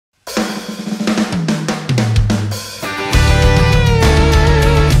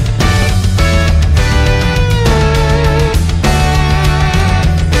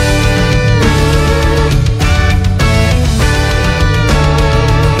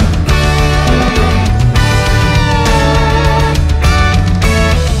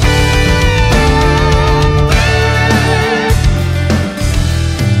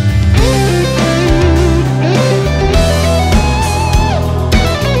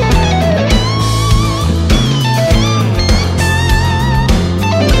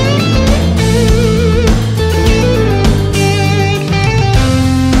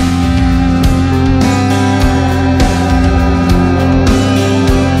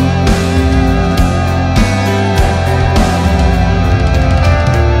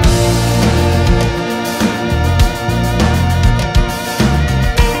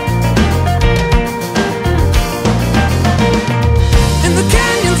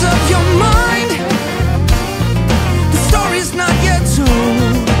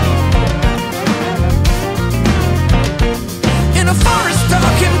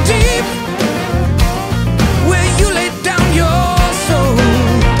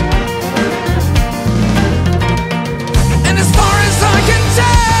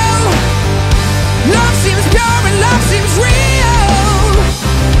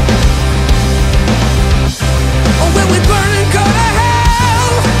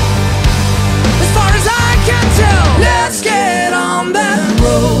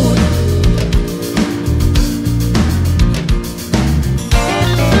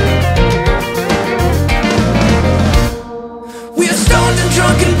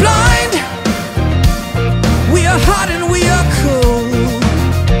looking blind. We are hot and we are cold.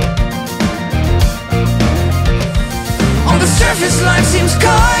 On the surface life seems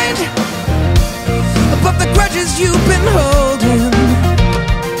kind, but the grudges you've been holding,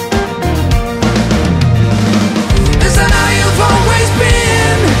 is that how you've always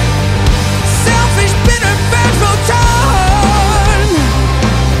been? Selfish, bitter, vengeful, torn.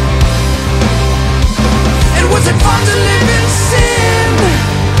 And was it fun to live in sin?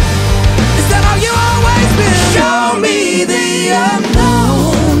 Is that how you always been? Show me the unknown.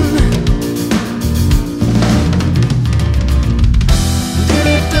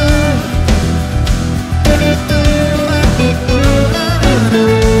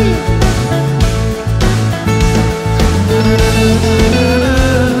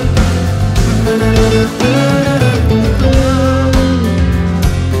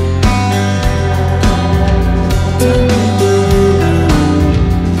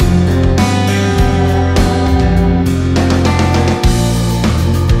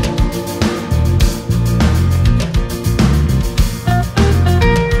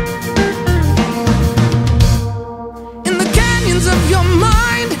 Of your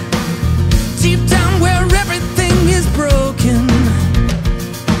mind, deep down where everything is broken,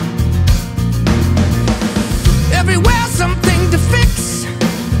 everywhere something to fix,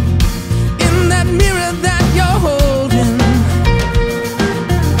 in that mirror that you're holding.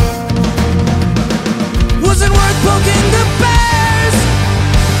 Was it worth poking the bears?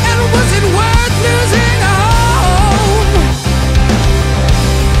 And was it worth losing a home?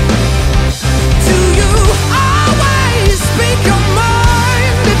 Do you always speak your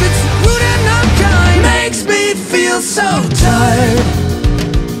mind? If it's rude and unkind, makes me feel so tired.